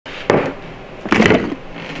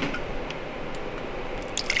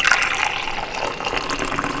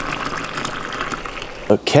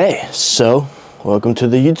Okay, so welcome to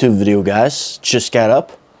the YouTube video, guys. Just got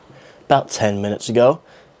up about 10 minutes ago.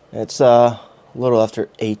 It's a little after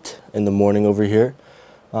 8 in the morning over here.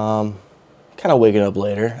 Kind of waking up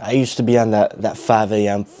later. I used to be on that 5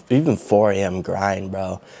 a.m., even 4 a.m. grind,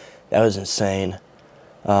 bro. That was insane.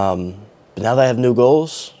 But now that I have new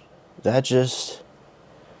goals, that 4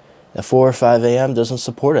 or 5 a.m. doesn't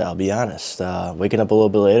support it, I'll be honest. Waking up a little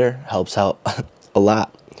bit later helps out a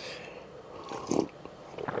lot.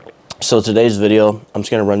 So today's video, I'm just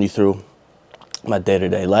going to run you through my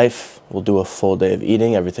day-to-day life. We'll do a full day of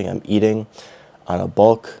eating, everything I'm eating on a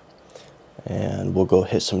bulk. And we'll go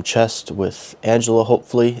hit some chest with Angelo,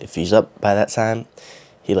 hopefully, if he's up by that time.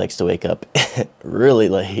 He likes to wake up really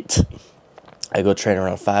late. I go train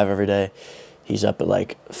around 5 every day. He's up at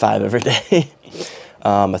like 5 every day.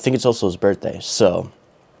 I think it's also his birthday, so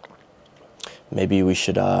maybe we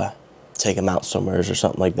should take him out somewhere or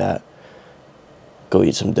something like that. Go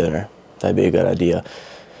eat some dinner. That'd be a good idea.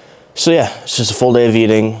 So yeah, it's just a full day of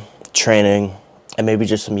eating, training, and maybe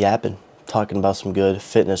just some yapping. Talking about some good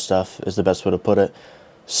fitness stuff is the best way to put it.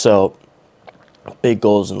 So, big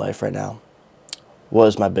goals in life right now. What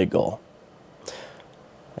is my big goal?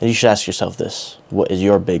 And you should ask yourself this. What is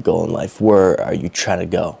your big goal in life? Where are you trying to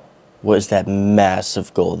go? What is that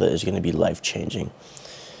massive goal that is going to be life-changing?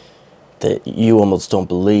 That you almost don't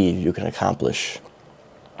believe you can accomplish.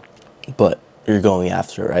 But you're going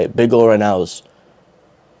after it, right? Big goal right now is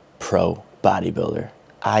pro bodybuilder.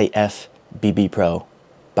 IFBB pro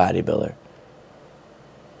bodybuilder.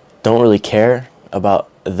 Don't really care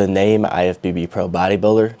about the name IFBB pro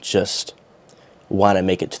bodybuilder. Just want to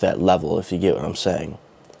make it to that level, if you get what I'm saying.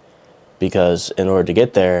 Because in order to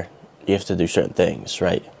get there, you have to do certain things,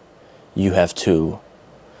 right? You have to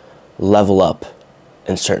level up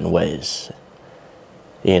in certain ways.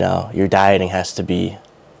 You know, your dieting has to be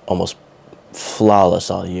almost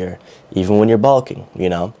flawless all year, even when you're bulking, you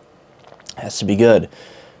know. It has to be good.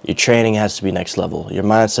 Your training has to be next level. Your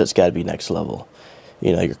mindset's got to be next level.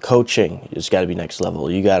 You know, your coaching has got to be next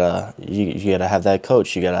level. You gotta have that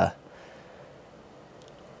coach. You gotta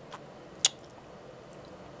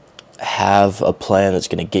have a plan that's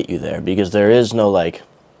gonna get you there, because there is no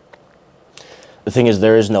the thing is,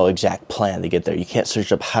 there is no exact plan to get there. You can't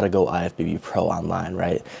search up how to go IFBB pro online,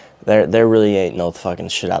 right? There really ain't no fucking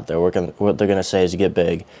shit out there. What they're gonna say is get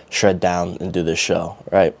big, shred down, and do this show,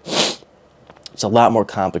 right? It's a lot more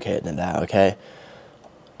complicated than that, okay?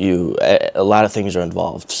 A lot of things are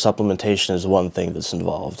involved. Supplementation is one thing that's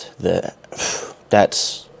involved.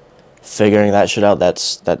 That's figuring that shit out.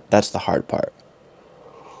 That's the hard part.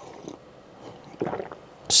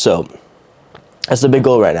 So that's the big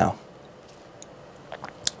goal right now.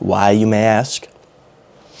 Why, you may ask?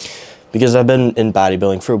 Because I've been in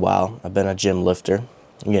bodybuilding for a while. I've been a gym lifter,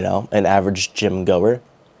 you know, an average gym goer.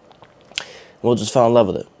 We'll just fall in love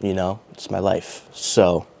with it, you know. It's my life.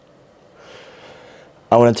 So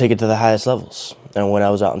I want to take it to the highest levels. And when I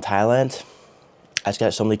was out in Thailand, I just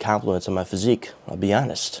got so many compliments on my physique, I'll be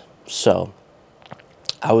honest. So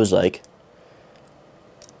I was like,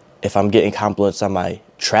 if I'm getting compliments on my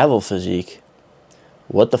travel physique,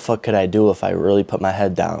 what the fuck could I do if I really put my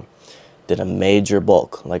head down? Did a major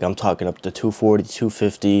bulk, like I'm talking up to 240,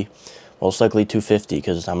 250, most likely 250,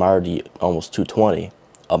 because I'm already almost 220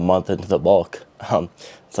 a month into the bulk.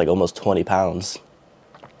 It's like almost 20 pounds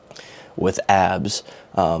with abs.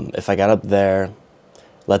 If I got up there,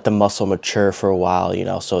 let the muscle mature for a while, you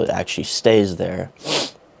know, so it actually stays there,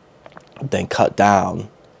 then cut down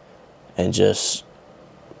and just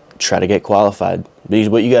try to get qualified. Because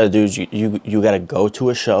what you got to do is you got to go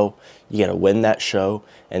to a show, you got to win that show,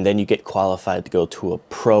 and then you get qualified to go to a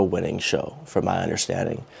pro winning show, from my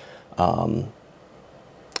understanding.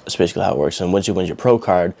 That's basically how it works. And once you win your pro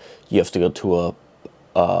card, you have to go to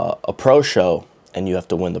a pro show, and you have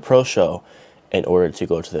to win the pro show in order to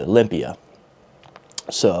go to the Olympia.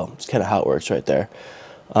 So it's kind of how it works right there.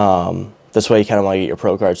 That's why you kind of want to get your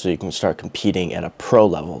pro card, so you can start competing at a pro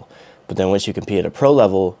level. But then once you compete at a pro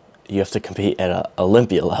level, you have to compete at an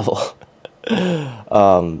Olympia level.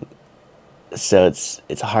 So it's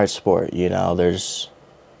a hard sport, you know. It's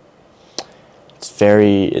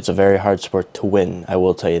a very hard sport to win. I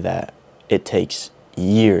will tell you that. It takes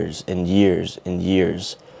years and years and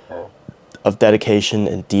years of dedication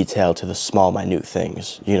and detail to the small, minute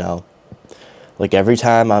things, you know. Like every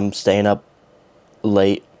time I'm staying up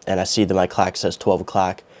late and I see that my clock says 12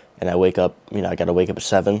 o'clock and I wake up, you know, I gotta wake up at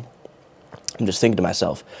 7. I'm just thinking to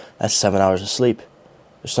myself, that's 7 hours of sleep.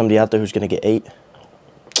 There's somebody out there who's gonna get 8.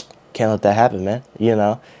 Can't let that happen, man. You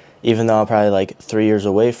know, even though I'm probably like 3 years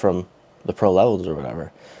away from the pro levels or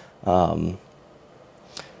whatever.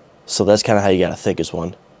 So that's kind of how you got to think as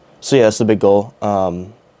one. So yeah, that's the big goal.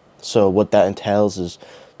 So what that entails is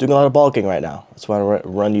doing a lot of bulking right now. That's why I want to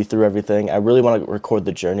run you through everything. I really want to record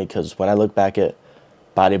the journey because when I look back at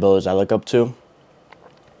bodybuilders I look up to,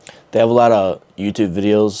 they have a lot of YouTube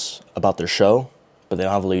videos about their show, but they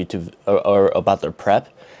don't have a lot of YouTube or about their prep,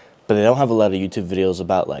 but they don't have a lot of YouTube videos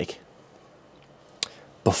about like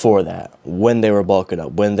before that, when they were bulking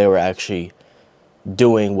up, when they were actually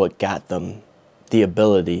doing what got them the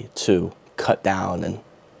ability to cut down and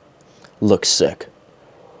look sick.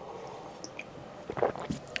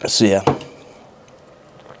 So yeah,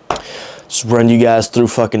 just run you guys through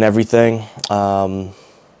fucking everything,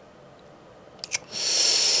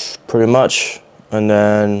 pretty much, and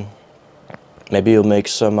then maybe you'll make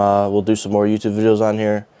some, we'll do some more YouTube videos on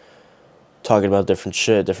here, talking about different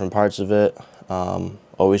shit, different parts of it.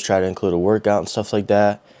 Always try to include a workout and stuff like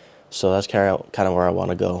that. So that's kind of where I want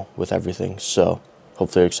to go with everything. So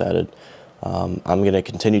hopefully you're excited. I'm going to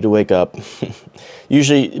continue to wake up.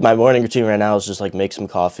 Usually my morning routine right now is just like make some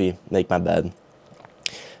coffee, make my bed,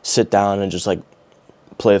 sit down and just like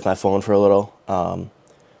play with my phone for a little.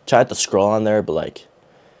 Try not to scroll on there, but like,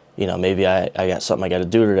 you know, maybe I got something I got to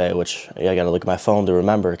do today, which I got to look at my phone to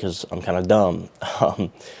remember because I'm kind of dumb.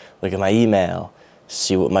 Look at my email,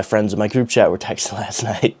 see what my friends in my group chat were texting last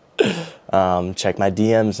night, check my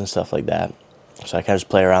DMs and stuff like that. So I kind of just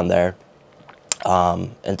play around there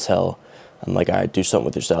until I'm like, all right, do something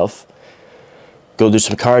with yourself. Go do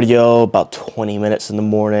some cardio, about 20 minutes in the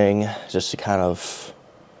morning, just to kind of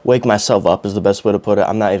wake myself up is the best way to put it.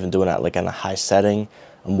 I'm not even doing that like on a high setting.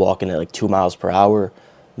 I'm walking at like 2 miles per hour.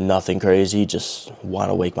 Nothing crazy, just want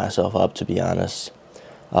to wake myself up, to be honest.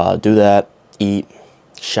 Do that, eat,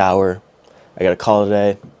 shower. I got a call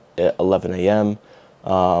today at 11 a.m.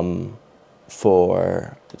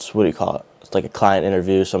 For, it's, what do you call it? It's like a client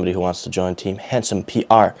interview, somebody who wants to join team Handsome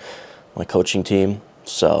PR, my coaching team.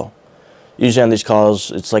 So usually on these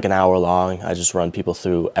calls, it's like an hour long. I just run people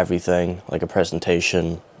through everything, like a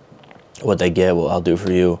presentation, what they get, what I'll do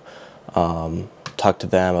for you, talk to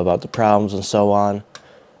them about the problems and so on,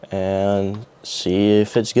 and see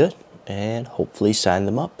if it's good, and hopefully sign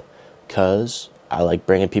them up, because I like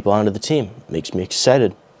bringing people onto the team. It makes me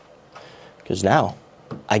excited, because now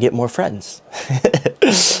I get more friends.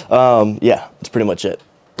 Yeah, that's pretty much it.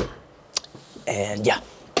 And yeah,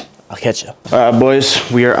 I'll catch you. All right,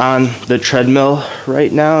 boys, we are on the treadmill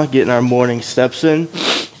right now, getting our morning steps in.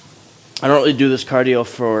 I don't really do this cardio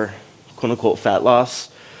for quote-unquote fat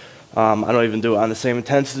loss. I don't even do it on the same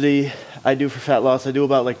intensity I do for fat loss. I do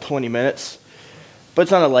about like 20 minutes, but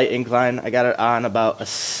it's on a light incline. I got it on about a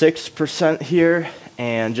 6% here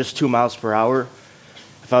and just 2 miles per hour.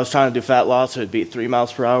 If I was trying to do fat loss, it would be 3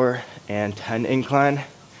 miles per hour and 10 incline.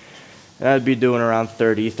 And I'd be doing around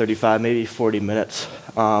 30, 35, maybe 40 minutes.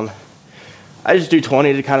 I just do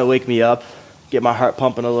 20 to kind of wake me up, get my heart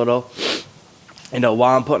pumping a little. You know,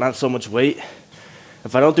 while I'm putting on so much weight,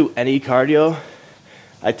 if I don't do any cardio,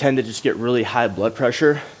 I tend to just get really high blood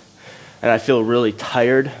pressure, and I feel really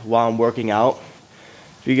tired while I'm working out.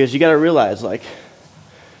 Because you gotta realize, like,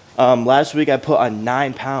 last week I put on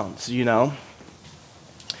 9 pounds, you know?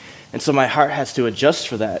 And so my heart has to adjust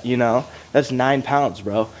for that, you know? That's 9 pounds,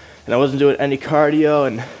 bro. And I wasn't doing any cardio,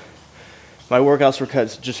 and my workouts were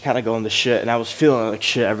just kind of going to shit, and I was feeling like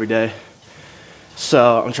shit every day.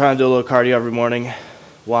 So I'm trying to do a little cardio every morning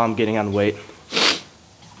while I'm getting on weight.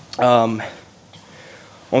 One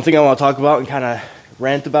thing I want to talk about and kind of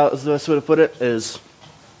rant about, is the best way to put it, is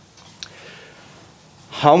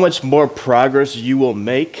how much more progress you will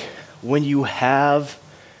make when you have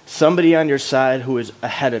somebody on your side who is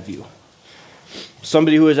ahead of you.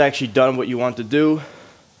 Somebody who has actually done what you want to do,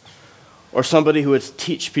 or somebody who has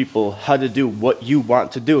teach people how to do what you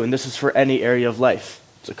want to do. And this is for any area of life.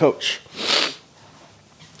 It's a coach.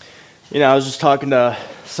 You know, I was just talking to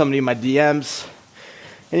somebody in my DMs,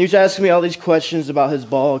 and he was asking me all these questions about his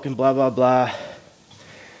bulk and blah, blah, blah.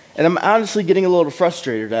 And I'm honestly getting a little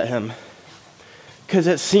frustrated at him, because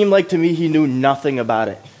it seemed like to me he knew nothing about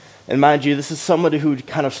it. And mind you, this is somebody who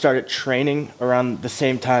kind of started training around the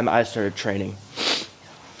same time I started training.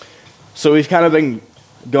 So we've kind of been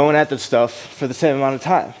going at this stuff for the same amount of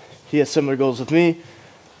time. He has similar goals with me,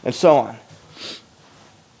 and so on.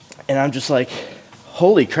 And I'm just like,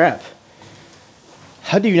 holy crap.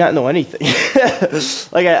 How do you not know anything?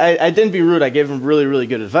 Like, I didn't be rude. I gave him really, really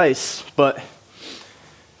good advice. But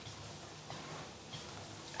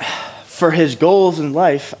for his goals in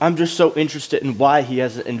life, I'm just so interested in why he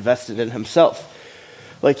hasn't invested in himself.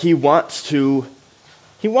 Like, he wants to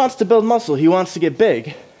build muscle. He wants to get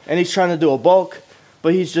big. And he's trying to do a bulk,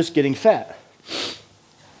 but he's just getting fat.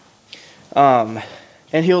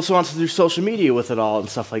 And he also wants to do social media with it all and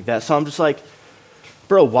stuff like that. So I'm just like,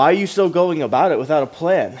 bro, why are you still going about it without a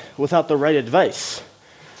plan, without the right advice?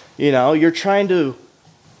 You know, you're trying to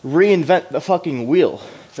reinvent the fucking wheel.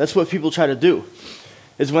 That's what people try to do,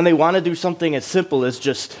 is when they want to do something as simple as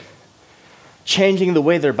just changing the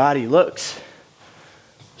way their body looks,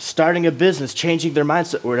 starting a business, changing their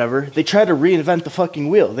mindset or whatever, they try to reinvent the fucking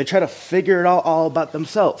wheel. They try to figure it out all about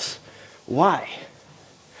themselves. Why?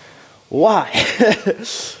 Why?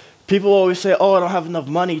 People always say, oh, I don't have enough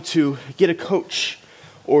money to get a coach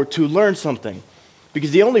or to learn something.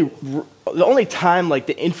 Because the only time like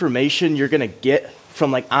the information you're gonna get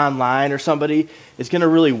from like online or somebody is gonna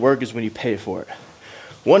really work is when you pay for it.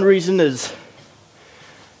 One reason is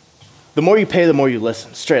the more you pay, the more you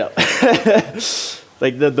listen, straight up.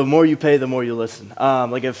 Like the more you pay, the more you listen.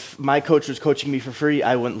 Like if my coach was coaching me for free,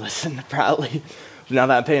 I wouldn't listen, probably. But now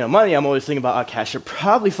that I'm paying him money, I'm always thinking about, okay, I should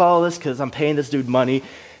probably follow this because I'm paying this dude money,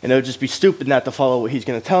 and it would just be stupid not to follow what he's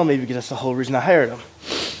gonna tell me because that's the whole reason I hired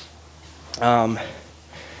him.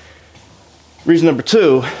 Reason number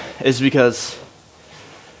 2 is because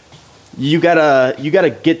you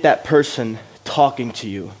gotta get that person talking to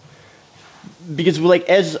you. Because like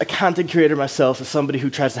as a content creator myself, as somebody who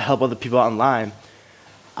tries to help other people online,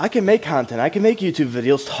 I can make content, I can make YouTube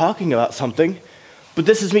videos talking about something, but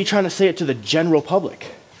this is me trying to say it to the general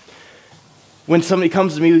public. When somebody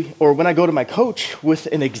comes to me, or when I go to my coach with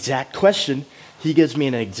an exact question, he gives me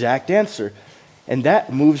an exact answer. And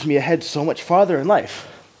that moves me ahead so much farther in life.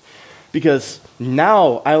 Because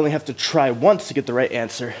now I only have to try once to get the right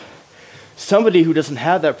answer. Somebody who doesn't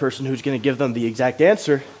have that person who's going to give them the exact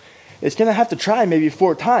answer is going to have to try maybe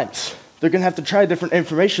 4 times. They're going to have to try different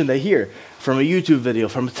information they hear from a YouTube video,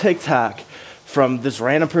 from a TikTok, from this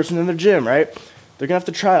random person in the gym, right? They're going to have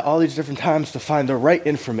to try all these different times to find the right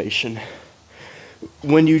information.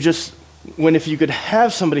 If you could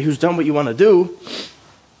have somebody who's done what you want to do,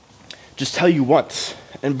 just tell you once,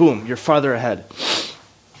 and boom, you're farther ahead.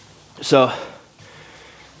 So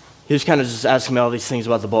he was kind of just asking me all these things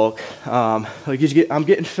about the bulk. Like I'm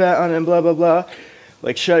getting fat on it and blah, blah, blah.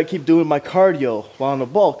 Like, should I keep doing my cardio while on the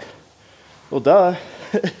bulk? Well, duh.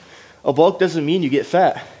 A bulk doesn't mean you get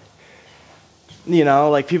fat. You know,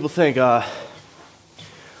 like people think, oh,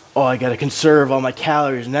 I gotta conserve all my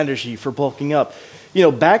calories and energy for bulking up. You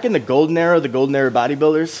know, back in the golden era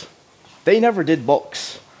bodybuilders, they never did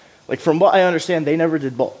bulks. Like from what I understand, they never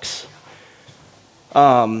did bulks.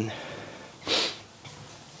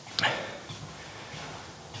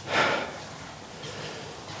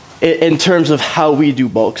 In terms of how we do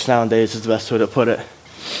bulks nowadays is the best way to put it.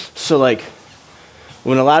 So like,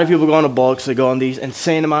 when a lot of people go on to bulks, they go on these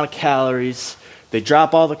insane amount of calories, they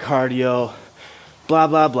drop all the cardio, blah,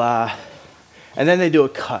 blah, blah, and then they do a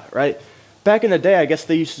cut, right? Back in the day, I guess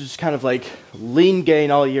they used to just kind of like lean gain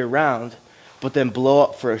all year round, but then blow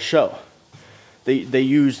up for a show. They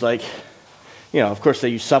used like, you know, of course they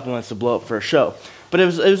use supplements to blow up for a show, but it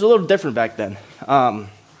was a little different back then.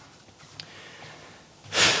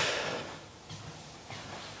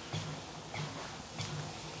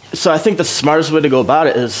 So I think the smartest way to go about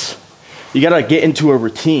it is you gotta get into a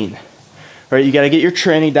routine, right? You gotta get your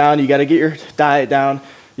training down, you gotta get your diet down,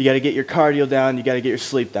 you gotta get your cardio down, you gotta get your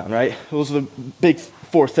sleep down, right? Those are the big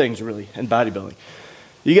 4 things really in bodybuilding.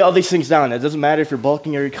 You get all these things down. It doesn't matter if you're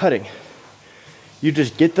bulking or you're cutting. You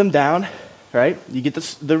just get them down, right? You get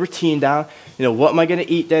the routine down. You know, what am I gonna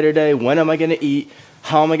eat day to day? When am I gonna eat?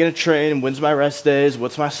 How am I gonna train? When's my rest days?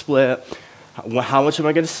 What's my split? How much am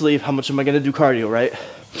I gonna sleep? How much am I gonna do cardio, right?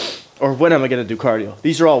 Or when am I gonna do cardio?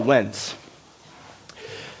 These are all whens.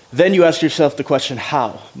 Then you ask yourself the question,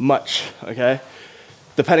 how much, okay?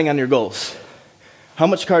 Depending on your goals. How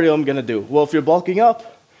much cardio am I gonna do? Well, if you're bulking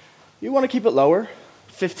up, you wanna keep it lower,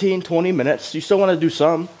 15, 20 minutes. You still wanna do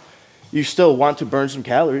some. You still want to burn some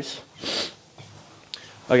calories.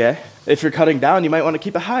 Okay, if you're cutting down, you might wanna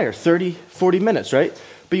keep it higher, 30, 40 minutes, right?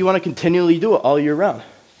 But you wanna continually do it all year round.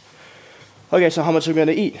 Okay, so how much am I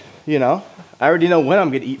gonna eat? You know, I already know when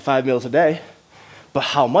I'm gonna eat 5 meals a day, but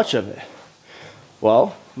how much of it?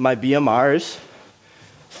 Well, my BMR is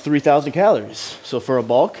 3,000 calories. So for a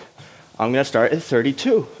bulk, I'm gonna start at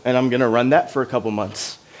 32, and I'm gonna run that for a couple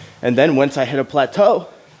months. And then once I hit a plateau,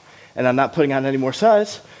 and I'm not putting on any more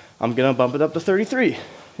size, I'm gonna bump it up to 33,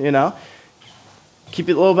 you know? Keep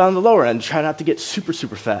it a little bit on the lower end, try not to get super,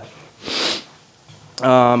 super fat.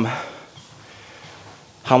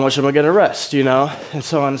 How much am I gonna rest, you know? And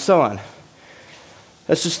so on and so on.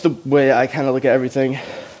 That's just the way I kind of look at everything.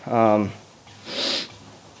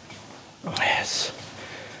 Yes.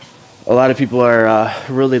 A lot of people are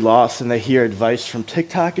really lost and they hear advice from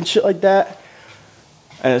TikTok and shit like that,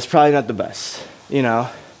 and it's probably not the best. you know.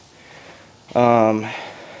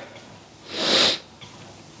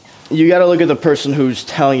 You got to look at the person who's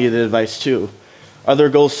telling you the advice too. Are their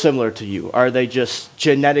goals similar to you? Are they just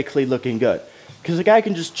genetically looking good? Because a guy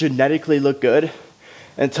can just genetically look good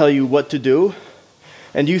and tell you what to do,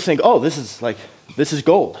 and you think, oh, this is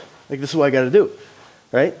gold. Like, this is what I got to do,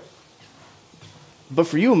 right? But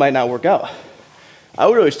for you, it might not work out. I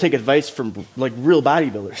would always take advice from like real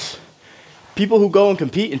bodybuilders, people who go and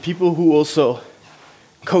compete, and people who also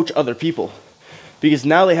coach other people, because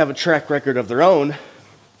now they have a track record of their own,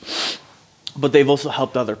 but they've also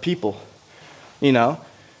helped other people. You know,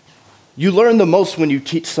 you learn the most when you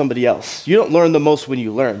teach somebody else. You don't learn the most when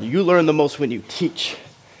you learn. You learn the most when you teach.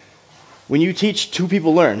 When you teach, two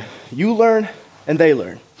people learn. You learn and they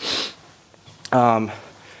learn.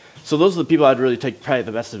 So those are the people I'd really take probably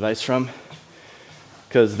the best advice from,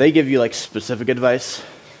 because they give you like specific advice.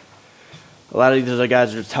 A lot of these other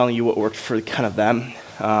guys are telling you what worked for kind of them,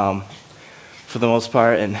 for the most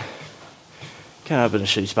part, and kind of up in a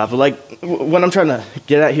shitty spot. But like, what I'm trying to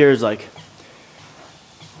get at here is like,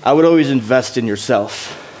 I would always invest in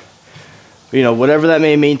yourself. You know, whatever that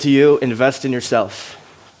may mean to you, invest in yourself.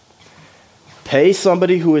 Pay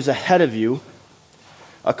somebody who is ahead of you,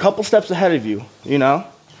 a couple steps ahead of you, you know,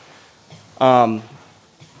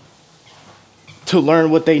 to learn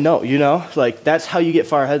what they know, you know? Like, that's how you get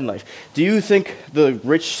far ahead in life. Do you think the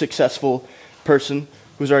rich, successful person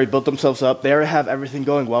who's already built themselves up, they already have everything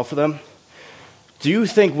going well for them? Do you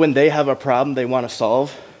think when they have a problem they want to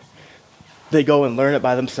solve, they go and learn it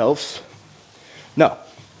by themselves? No.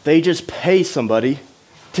 They just pay somebody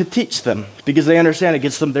to teach them because they understand it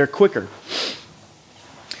gets them there quicker.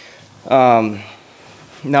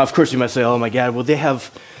 Now, of course, you might say, oh my God, well, they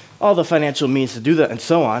have all the financial means to do that and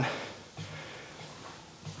so on.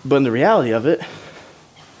 But in the reality of it,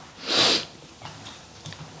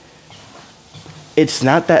 it's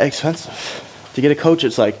not that expensive. To get a coach,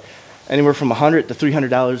 it's like anywhere from $100 to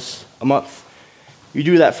 $300 a month. You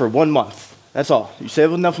do that for 1 month. That's all. You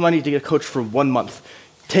save enough money to get a coach for 1 month.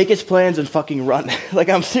 Take his plans and fucking run. Like,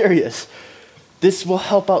 I'm serious. This will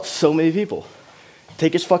help out so many people.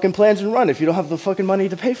 Take his fucking plans and run if you don't have the fucking money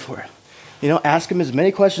to pay for it. You know, ask him as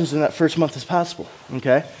many questions in that first month as possible,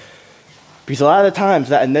 okay? Because a lot of the times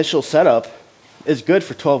that initial setup is good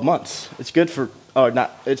for 12 months. It's good for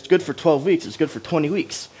 12 weeks. It's good for 20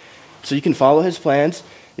 weeks. So you can follow his plans.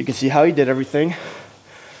 You can see how he did everything.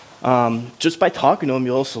 Just by talking to him,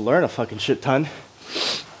 you'll also learn a fucking shit ton.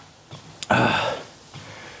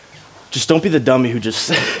 Just don't be the dummy who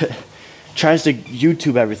just tries to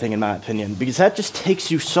YouTube everything, in my opinion, because that just takes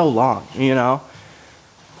you so long, you know?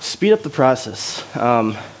 Speed up the process.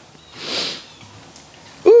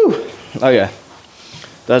 Oh yeah,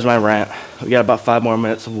 that was my rant. We got about 5 more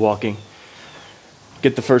minutes of walking.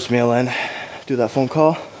 Get the first meal in, do that phone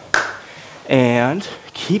call, and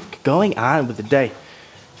keep going on with the day.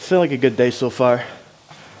 Feel like a good day so far.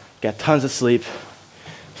 Got tons of sleep.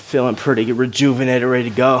 Feeling pretty rejuvenated, ready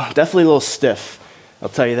to go. Definitely a little stiff, I'll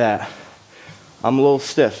tell you that. I'm a little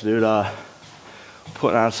stiff, dude.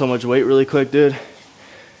 Putting on so much weight really quick, dude.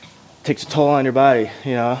 Takes a toll on your body,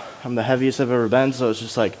 you know. I'm the heaviest I've ever been, so it's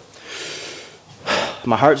just like,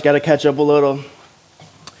 my heart's got to catch up a little.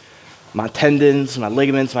 My tendons, my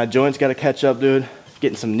ligaments, my joints got to catch up, dude.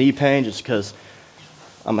 Getting some knee pain just because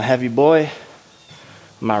I'm a heavy boy.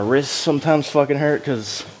 My wrists sometimes fucking hurt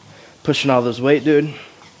because pushing all this weight, dude.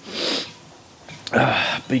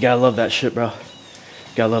 But you gotta love that shit, bro.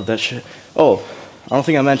 Gotta love that shit. Oh, I don't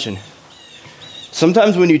think I mentioned.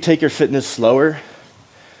 Sometimes when you take your fitness slower,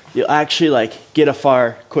 you'll actually like get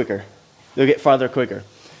far quicker. You'll get farther quicker.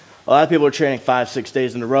 A lot of people are training 5-6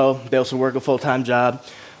 days in a row. They also work a full-time job.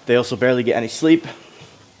 They also barely get any sleep.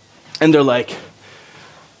 And they'll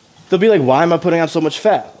be like, why am I putting on so much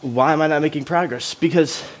fat? Why am I not making progress?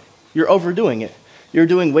 Because you're overdoing it. You're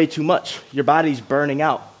doing way too much. Your body's burning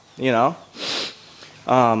out, you know?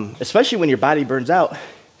 Especially when your body burns out,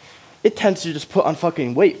 it tends to just put on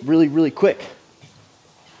fucking weight really, really quick.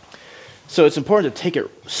 So it's important to take it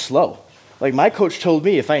slow. Like my coach told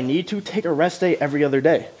me, if I need to, take a rest day every other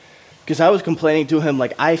day. Because I was complaining to him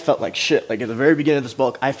like I felt like shit. Like at the very beginning of this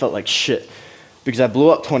bulk, I felt like shit. Because I blew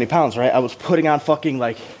up 20 pounds, right? I was putting on fucking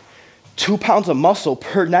like 2 pounds of muscle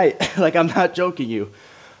per night. Like I'm not joking you.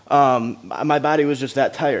 My body was just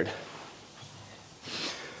that tired.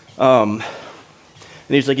 And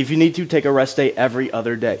he's like, if you need to, take a rest day every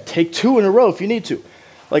other day. Take 2 in a row if you need to.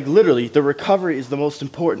 Like literally, the recovery is the most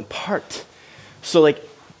important part. So like,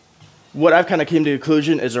 what I've kind of came to the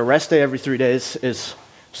conclusion is a rest day every 3 days is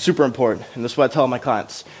super important. And that's what I tell my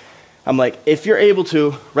clients. I'm like, if you're able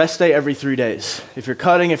to, rest day every 3 days. If you're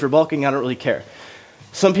cutting, if you're bulking, I don't really care.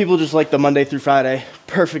 Some people just like the Monday through Friday,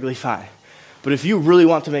 perfectly fine. But if you really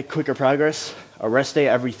want to make quicker progress, a rest day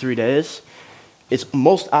every 3 days is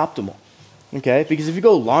most optimal, okay? Because if you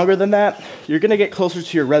go longer than that, you're gonna get closer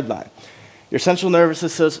to your red line. Your central nervous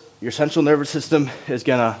system is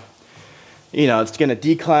gonna, it's gonna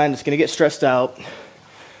decline, it's gonna get stressed out.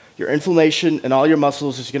 Your inflammation and all your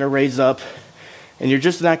muscles is gonna raise up, and you're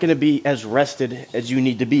just not gonna be as rested as you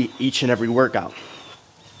need to be each and every workout.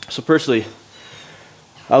 So personally,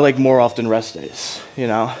 I like more often rest days,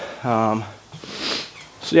 So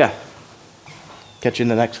yeah, catch you in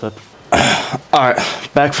the next clip. All right,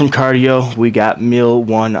 back from cardio. We got meal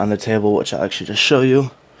 1 on the table, which I'll actually just show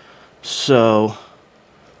you. So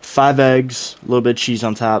 5 eggs, a little bit of cheese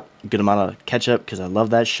on top, a good amount of ketchup because I love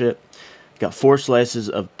that shit. Got 4 slices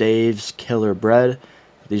of Dave's Killer Bread.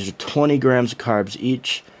 These are 20 grams of carbs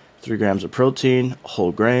each, 3 grams of protein,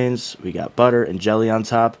 whole grains. We got butter and jelly on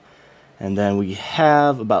top. And then we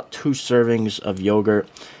have about 2 servings of yogurt.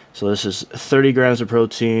 So this is 30 grams of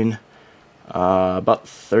protein, about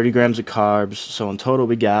 30 grams of carbs. So in total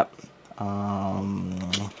we got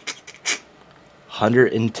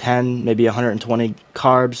 110, maybe 120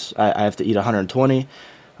 carbs. I have to eat 120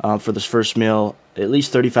 for this first meal. At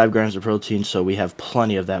least 35 grams of protein, so we have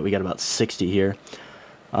plenty of that. We got about 60 here.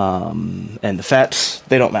 And the fats,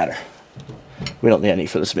 they don't matter. We don't need any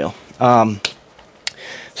for this meal.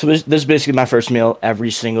 So this is basically my first meal every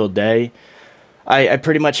single day. I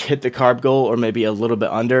pretty much hit the carb goal or maybe a little bit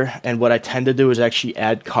under. And what I tend to do is actually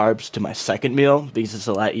add carbs to my second meal because it's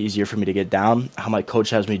a lot easier for me to get down. How my coach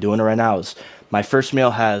has me doing it right now is my first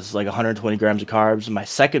meal has like 120 grams of carbs. My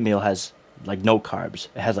second meal has like no carbs.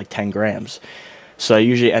 It has like 10 grams. So I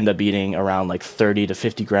usually end up eating around like 30 to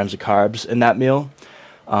 50 grams of carbs in that meal.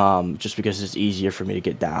 Just because it's easier for me to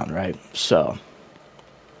get down, right? So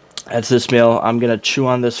that's this meal. I'm going to chew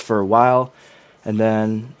on this for a while, and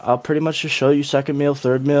then I'll pretty much just show you second meal,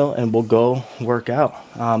 third meal, and we'll go work out.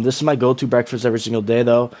 This is my go-to breakfast every single day,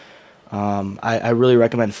 though. I really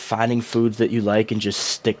recommend finding foods that you like and just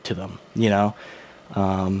stick to them,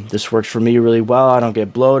 This works for me really well. I don't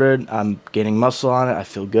get bloated. I'm gaining muscle on it. I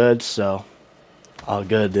feel good, so all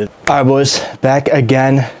good, dude. All right, boys, back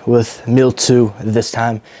again with meal 2 this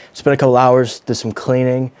time. It's been a couple hours, did some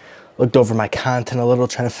cleaning. Looked over my content a little,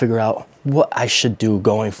 trying to figure out what I should do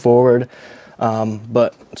going forward.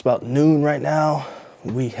 But it's about noon right now.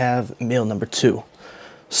 We have meal number 2.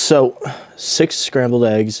 So 6 scrambled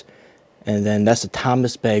eggs, and then that's a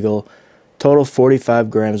Thomas bagel. Total 45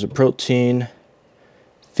 grams of protein,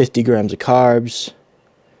 50 grams of carbs,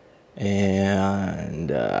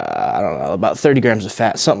 and I don't know, about 30 grams of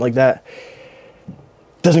fat, something like that.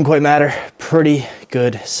 Doesn't quite matter. Pretty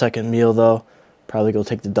good second meal though. Probably go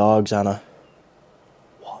take the dogs on a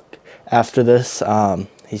walk after this.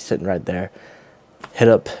 He's sitting right there. Hit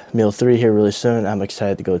up meal 3 here really soon. I'm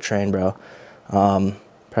excited to go train, bro.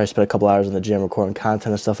 Probably spent a couple hours in the gym recording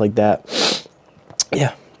content and stuff like that.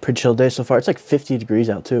 Yeah, pretty chill day so far. It's like 50 degrees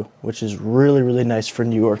out too, which is really, really nice for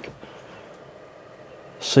New York.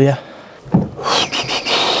 So yeah.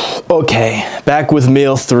 Okay, back with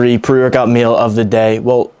meal 3, pre-workout meal of the day.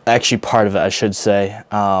 Well, actually part of it, I should say.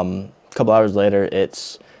 A couple hours later,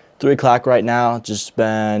 it's 3 o'clock right now. Just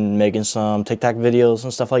been making some TikTok videos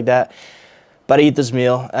and stuff like that. About to eat this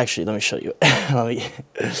meal. Actually, let me show you.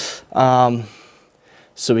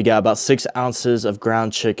 So we got about 6 ounces of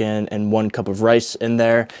ground chicken and 1 cup of rice in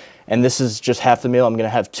there. And this is just half the meal. I'm going to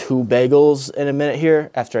have 2 bagels in a minute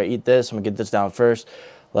here. After I eat this, I'm going to get this down first.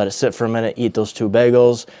 Let it sit for a minute, eat those 2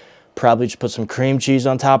 bagels. Probably just put some cream cheese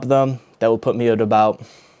on top of them. That will put me at about,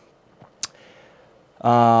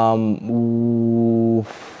 how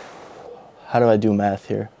do I do math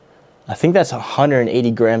here? I think that's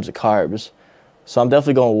 180 grams of carbs. So I'm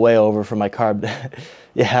definitely going way over for my carb.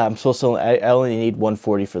 Yeah, I'm supposed to, I only need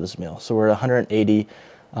 140 for this meal. So we're at 180. It's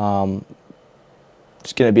going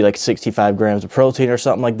to be like 65 grams of protein or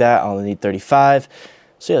something like that. I only need 35.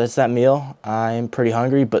 So yeah, that's that meal. I'm pretty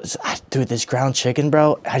hungry, but dude, this ground chicken,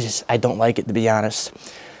 bro, I don't like it, to be honest.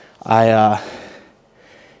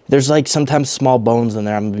 There's like sometimes small bones in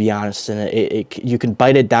there, I'm gonna be honest, and you can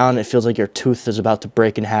bite it down, it feels like your tooth is about to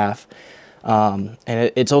break in half. And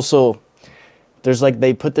it's also, there's like,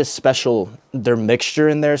 they put this special, their mixture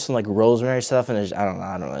in there, some like rosemary stuff, and I don't know,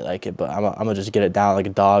 I don't really like it, but I'm gonna just get it down like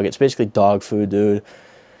a dog. It's basically dog food, dude.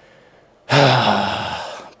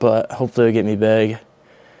 But hopefully it'll get me big.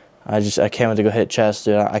 I can't wait to go hit chest,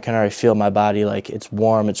 dude. I can already feel my body, like it's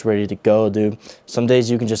warm, it's ready to go, dude. Some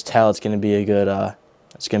days you can just tell it's gonna be a good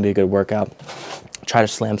workout. Try to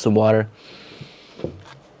slam some water.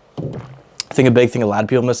 I think a big thing a lot of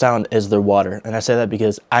people miss out on is their water, and I say that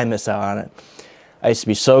because I miss out on it. I used to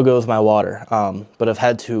be so good with my water, but I've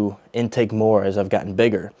had to intake more as I've gotten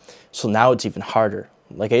bigger. So now it's even harder.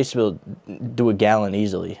 Like I used to be able to do a gallon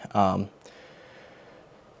easily.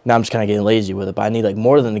 Now I'm just kind of getting lazy with it, but I need like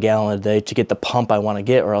more than a gallon a day to get the pump I want to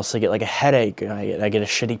get, or else I get like a headache and I get a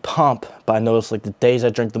shitty pump. But I notice like the days I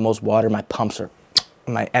drink the most water,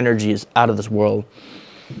 my energy is out of this world.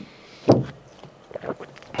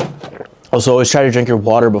 Also, always try to drink your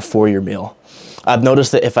water before your meal. I've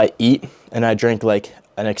noticed that if I eat and I drink like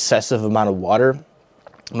an excessive amount of water,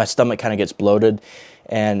 my stomach kind of gets bloated,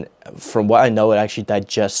 and from what I know, it actually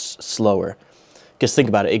digests slower. Because think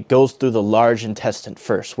about it, it goes through the large intestine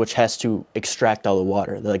first, which has to extract all the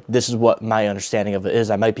water. Like, this is what my understanding of it is.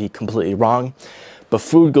 I might be completely wrong, but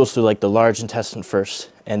food goes through like the large intestine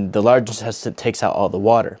first, and the large intestine takes out all the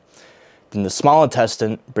water. Then the small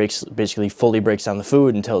intestine basically fully breaks down the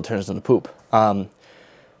food until it turns into poop.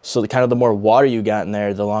 So the more water you got in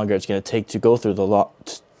there, the longer it's going to take to go through the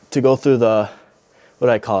what do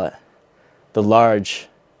I call it? The large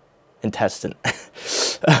intestine.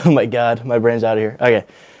 Oh my God, my brain's out of here. Okay,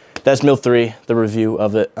 that's meal 3, the review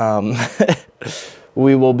of it.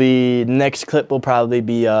 Next clip will probably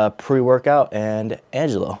be pre-workout and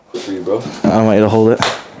Angelo. For you, bro. I want you to hold it.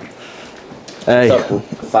 Hey,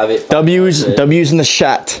 What's up? W's in the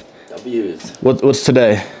shot. W's. What's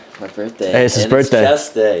today? My birthday. Hey, it's his birthday. It's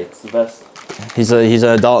chest day. It's the best. He's an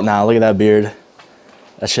adult now. Look at that beard.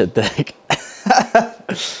 That shit thick.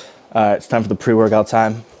 All right, it's time for the pre-workout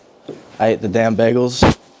time. I ate the damn bagels.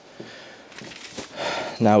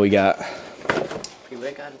 Now we got.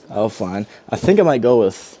 Oh, fine. I think I might go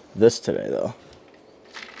with this today though,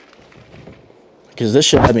 because this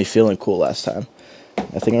shit had me feeling cool last time.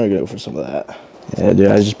 I think I'm gonna go for some of that. Yeah,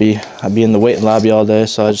 dude. I'd be in the waiting lobby all day,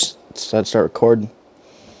 so I just decided to start recording.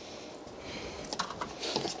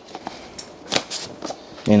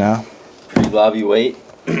 You know. Pre-lobby wait.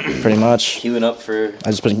 Pretty much. Queuing up for.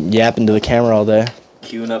 I just been yapping to the camera all day.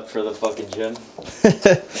 Queuing up for the fucking gym.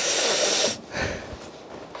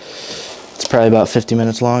 It's probably about 50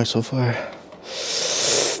 minutes long so far.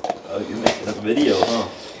 Oh, you're making a video, huh?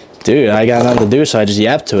 Dude, I got nothing to do, so I just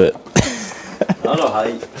yapped to it. I don't know how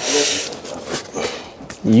you.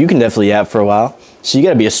 You can definitely yap for a while. So you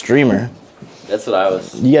gotta be a streamer. That's what I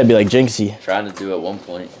was You gotta be like Jinxie. trying to do at one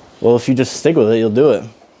point. Well, if you just stick with it, you'll do it.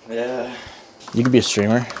 Yeah. You could be a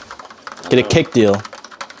streamer. Get a kick deal.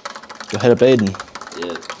 Go hit up Aiden.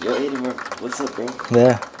 Yeah. Yo, Aiden, what's up, bro?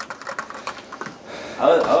 Yeah.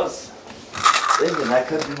 I was thinking that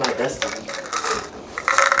could be my destiny.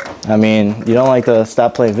 I mean, you don't like to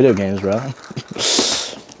stop playing video games, bro.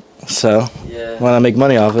 So, Yeah. why not make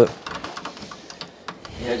money off it?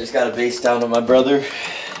 Yeah, I just got a base down on my brother.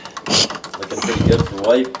 Looking pretty good for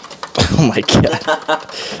wipe. Oh my God.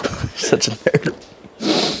 Such a nerd.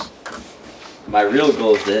 My real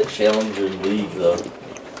goal is to hit Challenger League, though.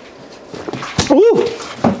 Woo!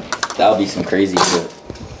 That would be some crazy shit.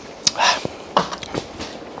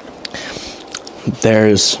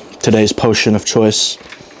 There's today's potion of choice.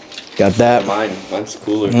 Got that. Mine's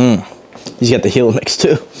cooler. He's got the heel mix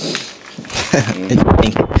too. In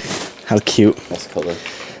pink. How cute. That's color.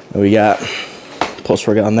 And we got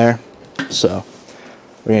post-workout on there. So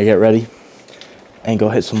we're gonna get ready and go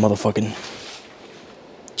hit some motherfucking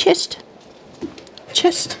chest.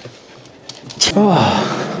 Oh,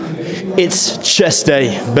 it's chest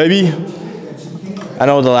day, baby. I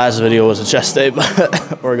know the last video was a chest day,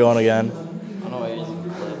 but we're going again. I don't know why you're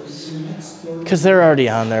using clips. Because they're already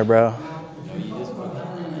on there, bro.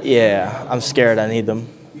 Yeah, I'm scared I need them.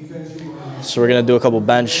 So we're going to do a couple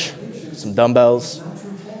bench, some dumbbells,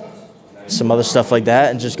 some other stuff like that,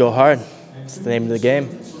 and just go hard. It's the name of the game.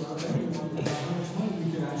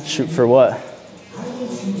 Shoot for what?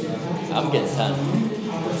 I'm getting 10.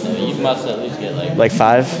 So you must at least get Like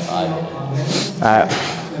 5? 5. Alright.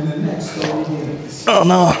 Oh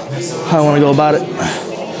no, I don't want to go about it. I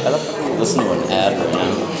don't think listen to an ad right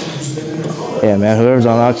now. Yeah, man, whoever's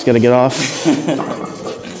on Ox got to get off.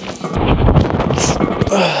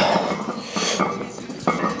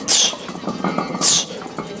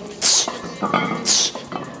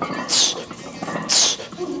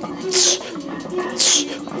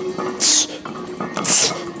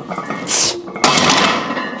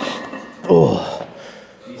 Oh.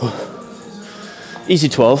 Easy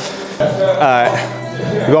 12. Alright.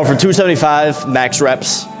 We're going for 275 max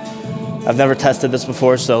reps. I've never tested this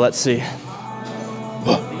before, so let's see.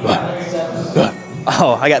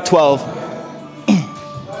 Oh, I got 12.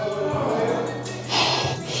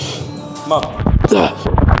 Come on.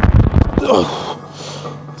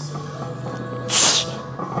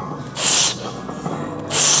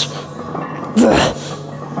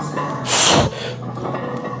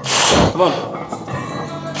 Come on.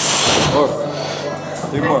 4.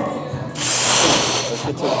 3 more. Let's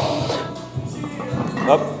get to it.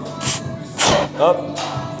 Up. Up.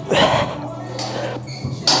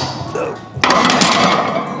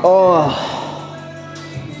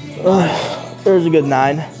 There's a good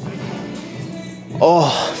 9. Oh,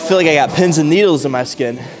 I feel like I got pins and needles in my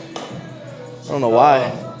skin. I don't know why.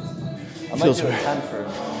 I might Feels do a weird. 10 for.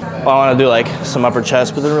 I want to do like some upper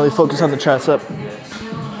chest, but then really focus on the tricep.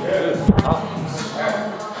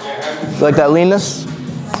 You like that leanness?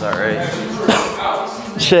 It's alright.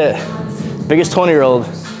 Shit. Biggest 20-year-old.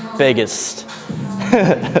 Biggest.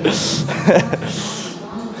 I've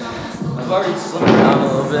already slimmed down a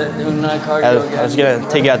little bit doing that cardio again. I was gonna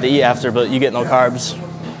take you out to eat after, but you get no carbs.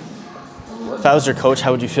 If I was your coach,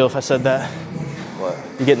 how would you feel if I said that? What?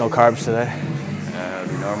 You get no carbs today.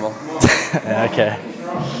 That'd be normal. Yeah, okay.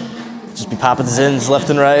 Just be popping the zins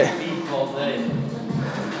left and right. Beef all day.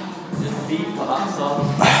 Just beef, hot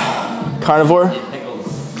sauce, Carnivore and pickles.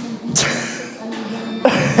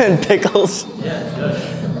 and pickles. Yeah, it's good.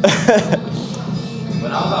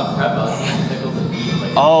 When I was on prep, I was eating pickles and beef.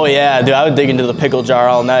 Like, Oh yeah, dude, I would dig into the pickle jar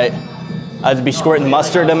all night. I'd be squirting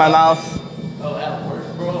mustard in my mouth. oh, that works,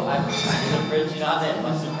 bro. I in the fridge, you know, I had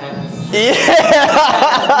mustard packets. Yeah.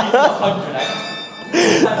 It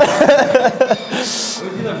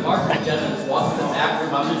was either Mark or Jenna just walking in the back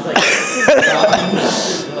room. I'm just like,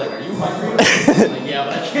 they're like, are you hungry? I'm like, yeah,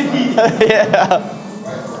 but I can't eat. Yeah.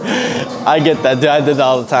 I get that, dude. I did that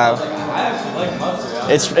all the time. I actually like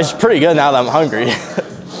mustard. It's pretty good now that I'm hungry.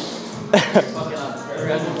 Fucking on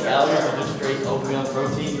 300 calories of just straight oatmeal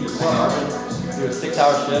protein. You're starving. Do a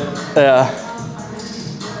 6-hour shift. Yeah.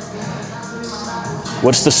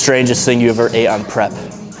 What's the strangest thing you ever ate on prep?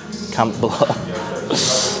 Comment below.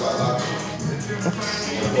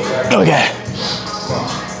 Okay.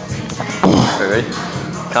 Ready?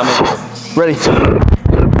 Comment. Ready. Come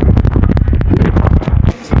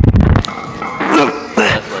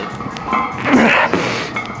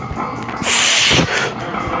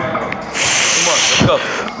on, let's go.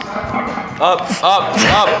 Up, up,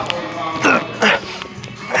 up.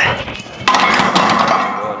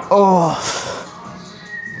 Oh.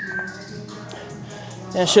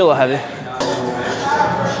 Yeah, she's a little heavy.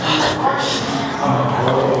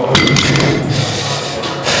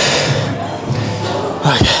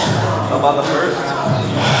 Okay. How about the first?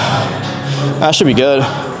 That should be good.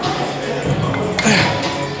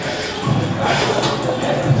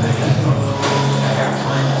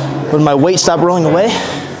 Would my weight stop rolling away?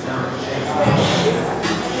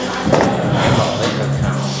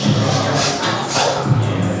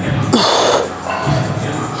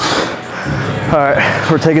 All right,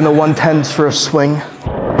 we're taking the 110s for a swing.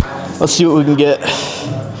 Let's see what we can get.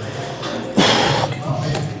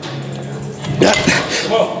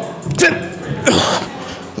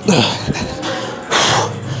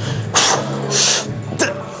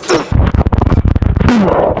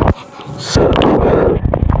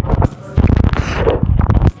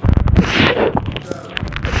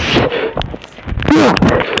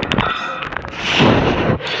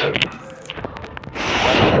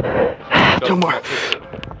 Two more.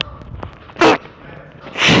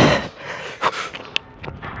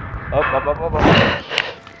 Up.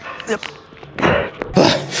 Yep.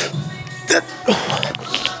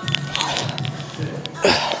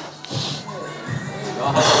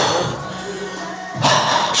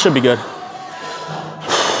 Should be good.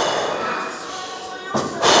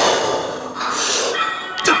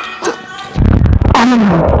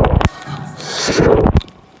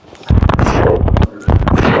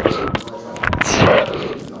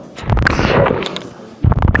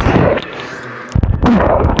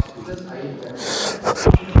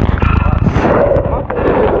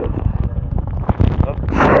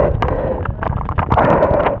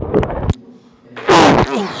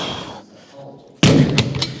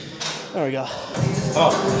 There we go.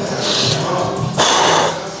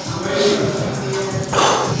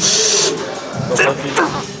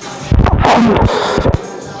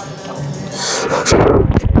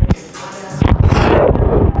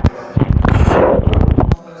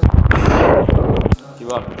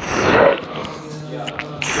 Keep up.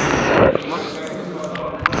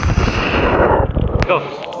 Go.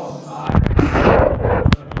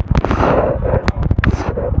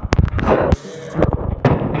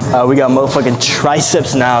 We got motherfucking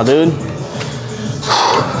triceps now, dude.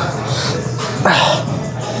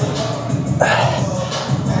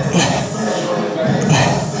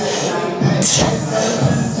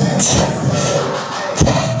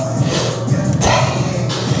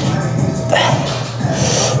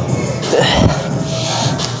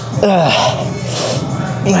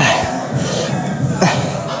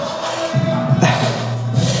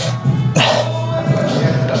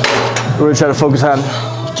 We're gonna try to focus on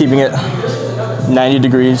keeping it 90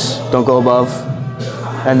 degrees, don't go above,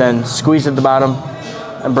 and then squeeze at the bottom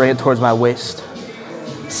and bring it towards my waist.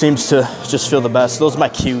 Seems to just feel the best. Those are my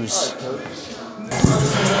cues.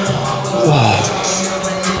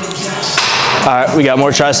 All right, we got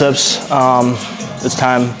more triceps. This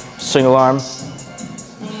time, single arm,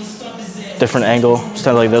 different angle.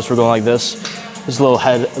 Instead of like this, we're going like this. There's a little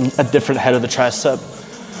head, a different head of the tricep.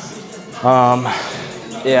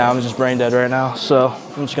 Yeah, I'm just brain dead right now, so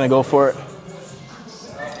I'm just gonna go for it.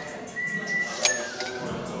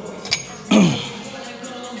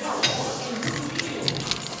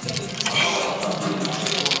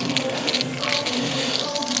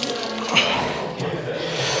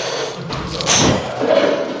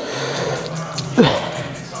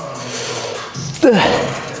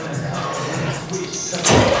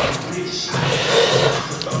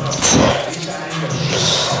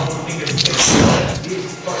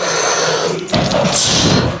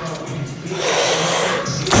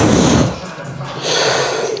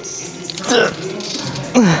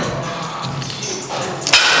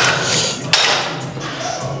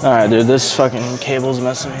 All right, dude, this fucking cable's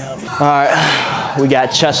messing me up. All right, we got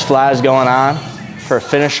chest flies going on for a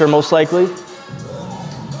finisher, most likely.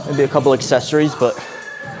 Maybe a couple accessories, but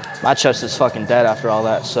my chest is fucking dead after all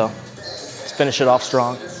that, so let's finish it off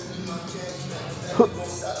strong.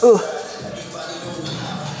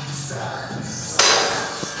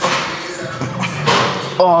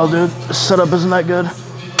 Oh, dude, the setup isn't that good.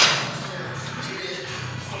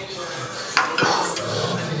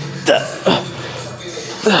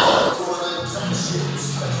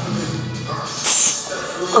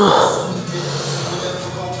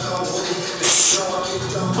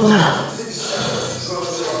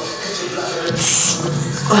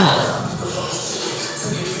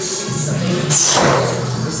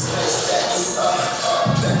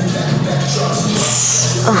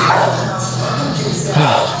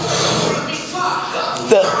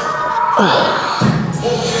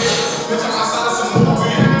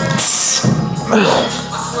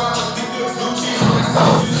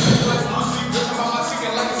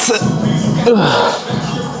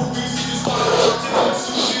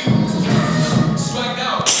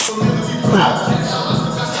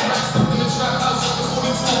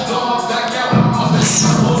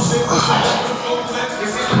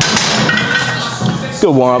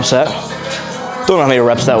 Good warm-up set. Don't know how many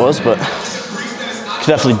reps that was, but could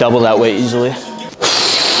definitely double that weight easily.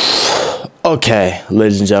 Okay,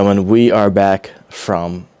 ladies and gentlemen, we are back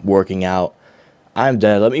from working out. I'm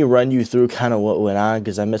dead. Let me run you through kind of what went on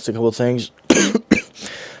because I missed a couple things.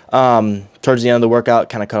 Towards the end of the workout,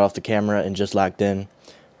 kind of cut off the camera and just locked in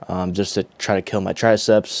just to try to kill my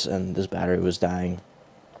triceps, and this battery was dying.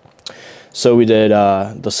 So we did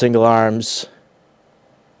the single arms.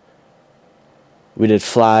 We did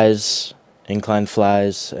flies, incline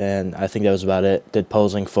flies, and I think that was about it. Did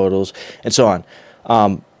posing photos and so on.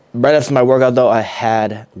 Right after my workout, though, I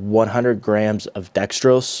had 100 grams of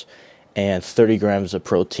dextrose and 30 grams of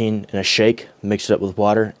protein in a shake, mix it up with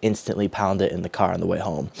water, instantly pound it in the car on the way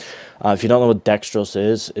home. If you don't know what dextrose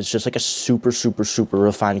is, it's just like a super, super, super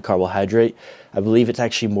refined carbohydrate. I believe it's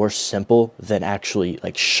actually more simple than actually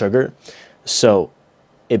like sugar. So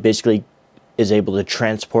it basically is able to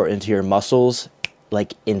transport into your muscles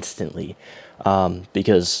like instantly,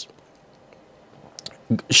 because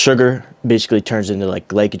sugar basically turns into like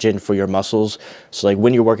glycogen for your muscles. So like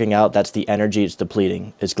when you're working out, that's the energy it's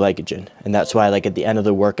depleting, is glycogen. And that's why like at the end of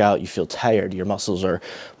the workout, you feel tired, your muscles are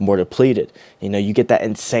more depleted. You know, you get that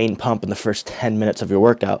insane pump in the first 10 minutes of your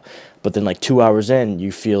workout, but then like 2 hours in,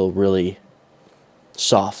 you feel really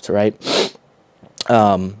soft, right?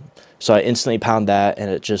 So I instantly pound that, and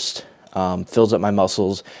it just fills up my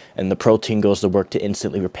muscles, and the protein goes to work to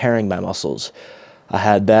instantly repairing my muscles. I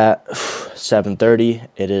had that 7:30.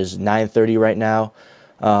 It is 9:30 right now.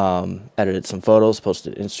 Edited some photos,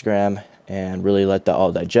 posted to Instagram, and really let that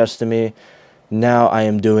all digest to me. Now I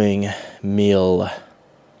am doing meal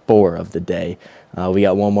 4 of the day. We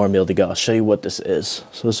got one more meal to go. I'll show you what this is.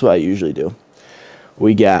 So this is what I usually do.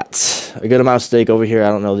 We got a good amount of steak over here. I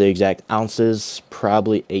don't know the exact ounces,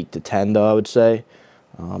 probably 8 to 10 though, I would say.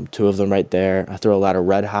 2 of them right there. I throw a lot of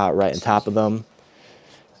Red Hot right on top of them.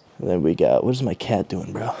 And then we got, what is my cat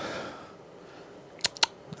doing, bro?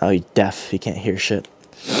 Oh, he's deaf. He can't hear shit.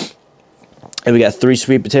 And we got 3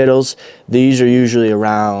 sweet potatoes. These are usually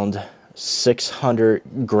around 600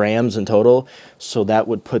 grams in total. So that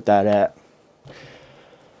would put that at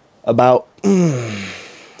about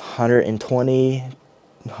 120,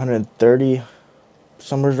 130,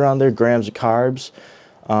 somewhere around there, grams of carbs.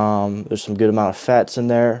 There's some good amount of fats in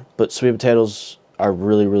there, but sweet potatoes are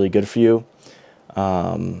really, really good for you.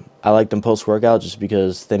 I like them post-workout just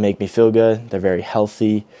because they make me feel good. They're very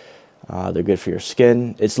healthy. They're good for your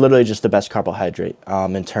skin. It's literally just the best carbohydrate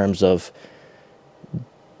in terms of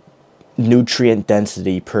nutrient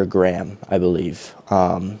density per gram, I believe.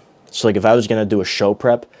 So like if I was going to do a show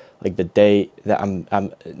prep, like the day that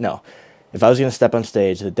if I was going to step on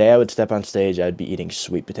stage, the day I would step on stage, I'd be eating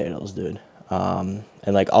sweet potatoes, dude. And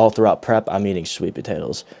like all throughout prep, I'm eating sweet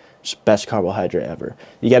potatoes. Just best carbohydrate ever.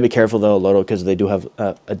 You gotta be careful though, a little, because they do have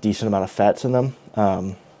a decent amount of fats in them.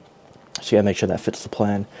 So you gotta make sure that fits the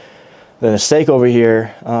plan. Then a steak over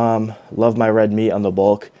here. Love my red meat on the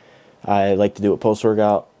bulk. I like to do it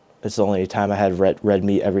post-workout. It's the only time I had red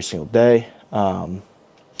meat every single day.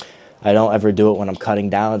 I don't ever do it when I'm cutting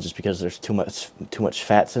down just because there's too much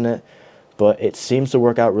fats in it. But it seems to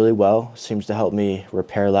work out really well. Seems to help me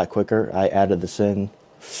repair a lot quicker. I added this in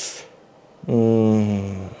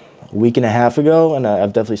a week and a half ago, and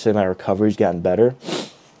I've definitely seen my recovery's gotten better.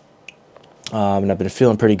 And I've been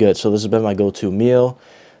feeling pretty good. So this has been my go-to meal.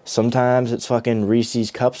 Sometimes it's fucking Reese's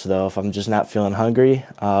Cups, though. If I'm just not feeling hungry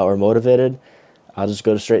or motivated, I'll just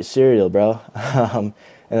go to straight cereal, bro. And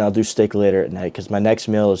I'll do steak later at night, because my next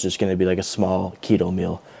meal is just going to be like a small keto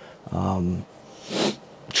meal.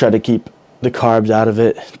 Try to keep the carbs out of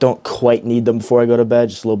it. Don't quite need them before I go to bed,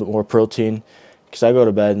 just a little bit more protein, because I go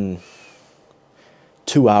to bed in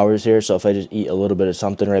 2 hours here. So if I just eat a little bit of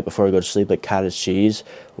something right before I go to sleep, like cottage cheese,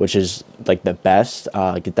 which is like the best,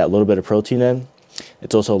 get that little bit of protein in.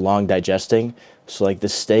 It's also long digesting, so like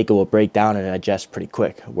this steak will break down and digest pretty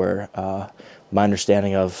quick, where my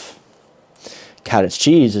understanding of cottage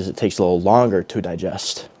cheese is it takes a little longer to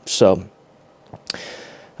digest. So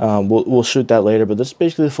we'll shoot that later, but this is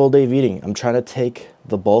basically the full day of eating. I'm trying to take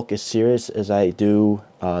the bulk as serious as I do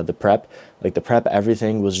the prep. Like the prep,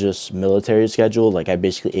 everything was just military schedule. Like I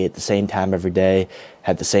basically ate at the same time every day,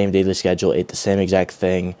 had the same daily schedule, ate the same exact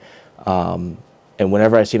thing. And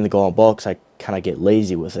whenever I seem to go on bulks, I kind of get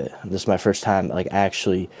lazy with it. This is my first time like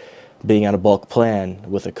actually being on a bulk plan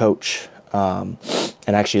with a coach and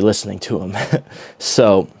actually listening to him.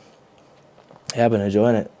 So yeah, I've been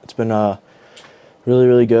enjoying it. It's been really,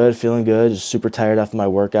 really good, feeling good, just super tired after my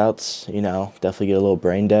workouts, you know, definitely get a little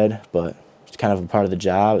brain dead, but it's kind of a part of the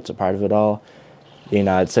job, it's a part of it all. You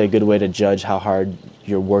know, I'd say a good way to judge how hard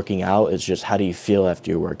you're working out is just how do you feel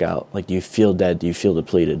after your workout? Like, do you feel dead? Do you feel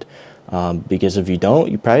depleted? Because if you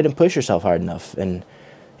don't, you probably didn't push yourself hard enough. And,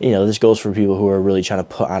 you know, this goes for people who are really trying to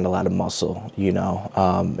put on a lot of muscle, you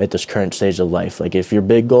know, at this current stage of life. Like, if your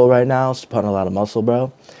big goal right now is to put on a lot of muscle,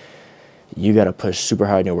 bro, you got to push super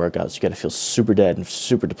hard in your workouts. You got to feel super dead and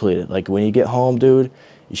super depleted. Like, when you get home, dude,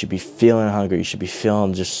 you should be feeling hungry. You should be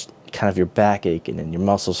feeling just kind of your back aching and your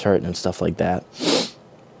muscles hurting and stuff like that.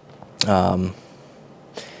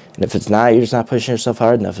 And if it's not, you're just not pushing yourself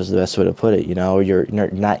hard enough is the best way to put it, you know, or you're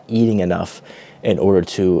not eating enough in order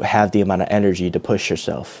to have the amount of energy to push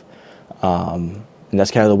yourself. And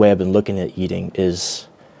that's kind of the way I've been looking at eating, is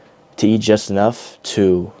to eat just enough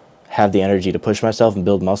to have the energy to push myself and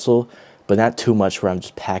build muscle, but not too much where I'm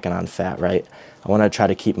just packing on fat, right? I want to try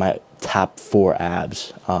to keep my top 4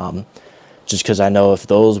 abs, just because I know if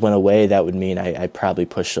those went away, that would mean I probably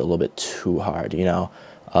pushed it a little bit too hard, you know?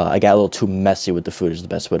 I got a little too messy with the food is the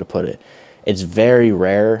best way to put it. It's very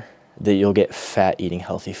rare that you'll get fat eating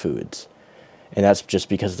healthy foods. And that's just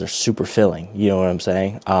because they're super filling, you know what I'm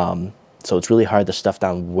saying? So it's really hard to stuff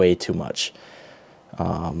down way too much.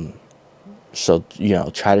 So, you know,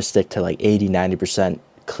 try to stick to like 80-90%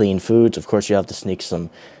 clean foods. Of course, you have to sneak some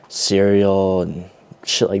cereal and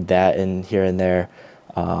shit like that in here and there.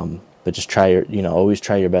 But just try always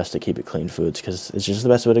try your best to keep it clean foods, because it's just the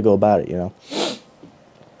best way to go about it, you know?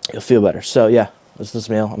 You'll feel better. So yeah, that's this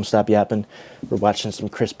meal. I'm gonna stop yapping. We're watching some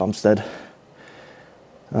Chris Bumstead.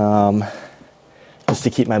 Just to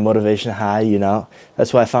keep my motivation high, you know.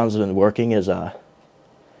 That's why I found it's been working, is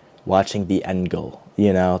watching the end goal,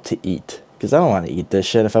 you know, to eat. Because I don't want to eat this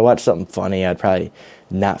shit. If I watch something funny, I'd probably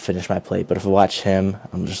not finish my plate. But if I watch him,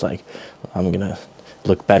 I'm just like, I'm gonna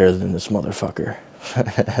look better than this motherfucker.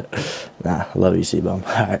 Nah, I love you, C-Bum.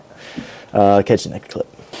 Alright. Catch you next clip.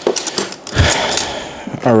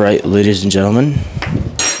 Alright, ladies and gentlemen,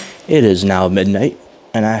 it is now midnight,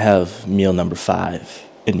 and I have meal number 5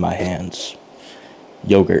 in my hands.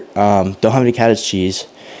 Yogurt. Don't have any cottage cheese.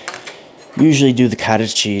 Usually do the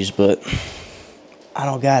cottage cheese, but I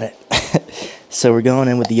don't got it. So we're going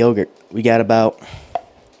in with the yogurt. We got about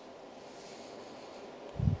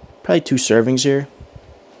probably 2 servings here.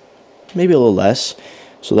 Maybe a little less.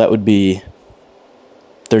 So that would be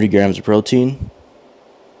 30 grams of protein.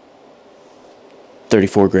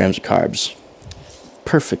 34 grams of carbs.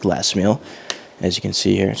 Perfect last meal. As you can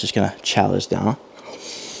see here, it's just gonna chow this down.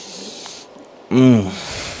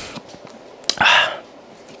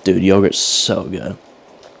 Dude, yogurt's so good.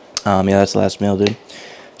 Yeah, that's the last meal, dude.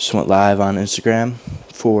 Just went live on Instagram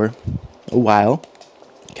for a while.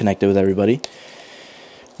 Connected with everybody.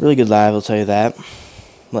 Really good live, I'll tell you that.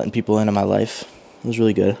 Letting people into my life. It was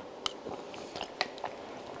really good.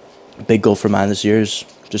 Big goal for mine this year is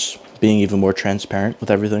just being even more transparent with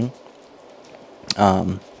everything.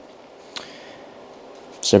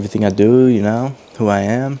 Just everything I do, you know, who I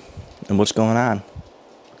am, and what's going on.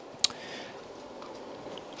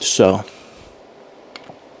 So,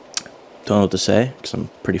 don't know what to say, because I'm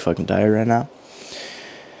pretty fucking tired right now.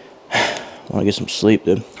 I want to get some sleep,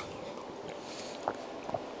 dude.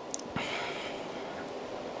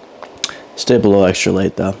 Stayed up a little extra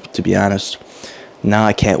late, though, to be honest. Now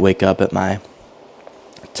I can't wake up at my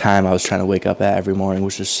time I was trying to wake up at every morning,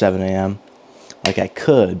 which is 7 a.m. Like, I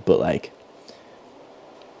could, but, like,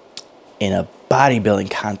 in a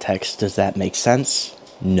bodybuilding context, does that make sense?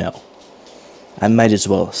 No. I might as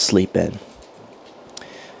well sleep in.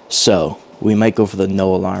 So, we might go for the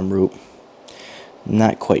no alarm route.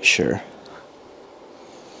 Not quite sure.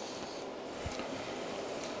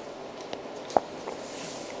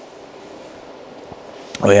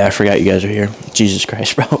 Oh yeah, I forgot you guys are here. Jesus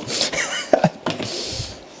Christ, bro.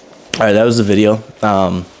 Alright, that was the video.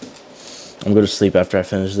 I'm going to sleep after I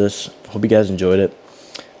finish this. Hope you guys enjoyed it.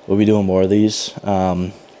 We'll be doing more of these.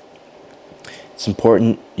 It's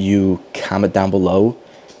important you comment down below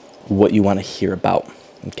what you want to hear about.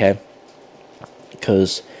 Okay?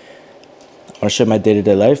 Because I want to share my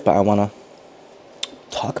day-to-day life, but I want to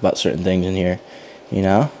talk about certain things in here. You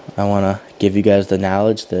know? I want to give you guys the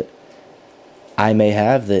knowledge that I may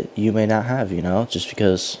have that you may not have, you know, just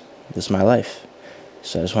because this is my life.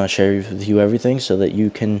 So I just want to share with you everything so that you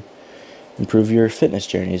can improve your fitness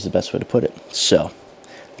journey is the best way to put it. So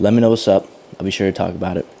let me know what's up. I'll be sure to talk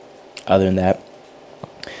about it. Other than that,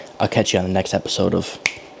 I'll catch you on the next episode of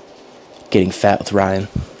Getting Fat with Ryan.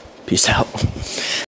 Peace out.